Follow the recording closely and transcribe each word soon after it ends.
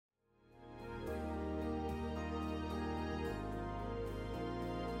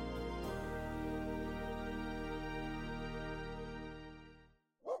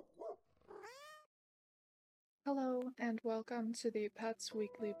Hello, and welcome to the Pets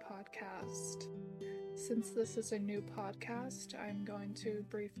Weekly podcast. Since this is a new podcast, I'm going to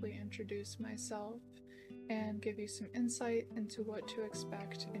briefly introduce myself and give you some insight into what to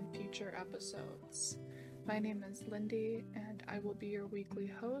expect in future episodes. My name is Lindy, and I will be your weekly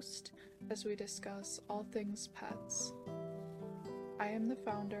host as we discuss all things pets. I am the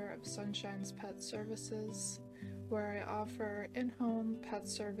founder of Sunshine's Pet Services, where I offer in-home pet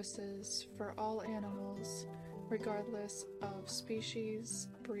services for all animals, regardless of species,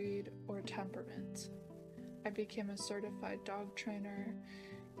 breed, or temperament. I became a certified dog trainer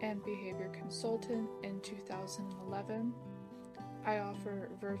and behavior consultant in 2011. I offer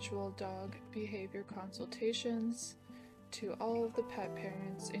virtual dog behavior consultations to all of the pet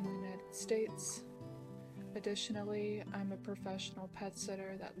parents in the United States. Additionally, I'm a professional pet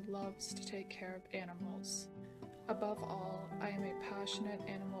sitter that loves to take care of animals. Above all, I am a passionate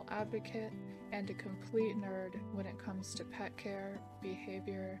animal advocate and a complete nerd when it comes to pet care,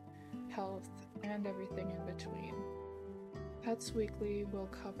 behavior, health, and everything in between. Pets Weekly will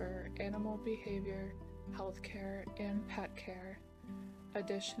cover animal behavior, healthcare, and pet care.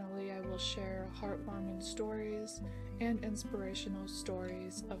 Additionally, I will share heartwarming stories and inspirational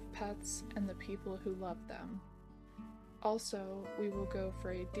stories of pets and the people who love them. Also, we will go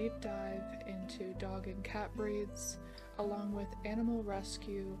for a deep dive into dog and cat breeds, along with animal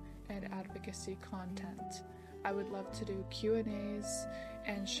rescue and advocacy content. I would love to do Q&As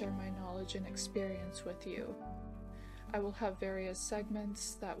and share my knowledge and experience with you. I will have various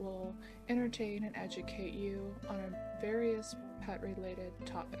segments that will entertain and educate you on various pet-related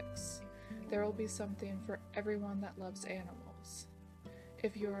topics. There will be something for everyone that loves animals.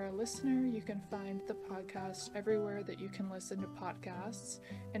 If you are a listener, you can find the podcast everywhere that you can listen to podcasts,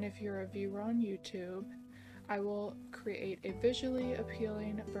 and if you're a viewer on YouTube, I will create a visually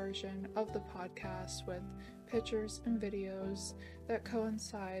appealing version of the podcast with pictures and videos that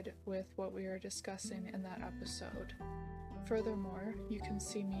coincide with what we are discussing in that episode. Furthermore, you can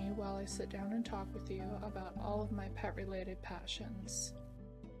see me while I sit down and talk with you about all of my pet-related passions.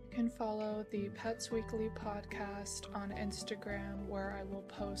 You can follow the Pets Weekly podcast on Instagram, where I will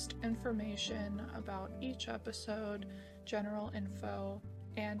post information about each episode, general info,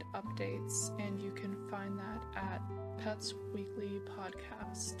 and updates, and you can find that at Pets Weekly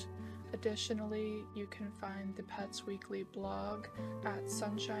Podcast. Additionally, you can find the Pets Weekly blog at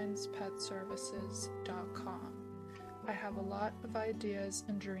sunshinespetservices.com. I have a lot of ideas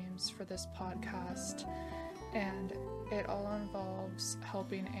and dreams for this podcast, and it all involves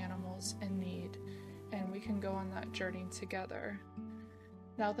helping animals in need, and we can go on that journey together.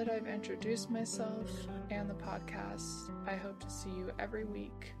 Now that I've introduced myself and the podcast, I hope to see you every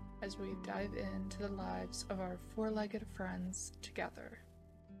week as we dive into the lives of our four-legged friends together.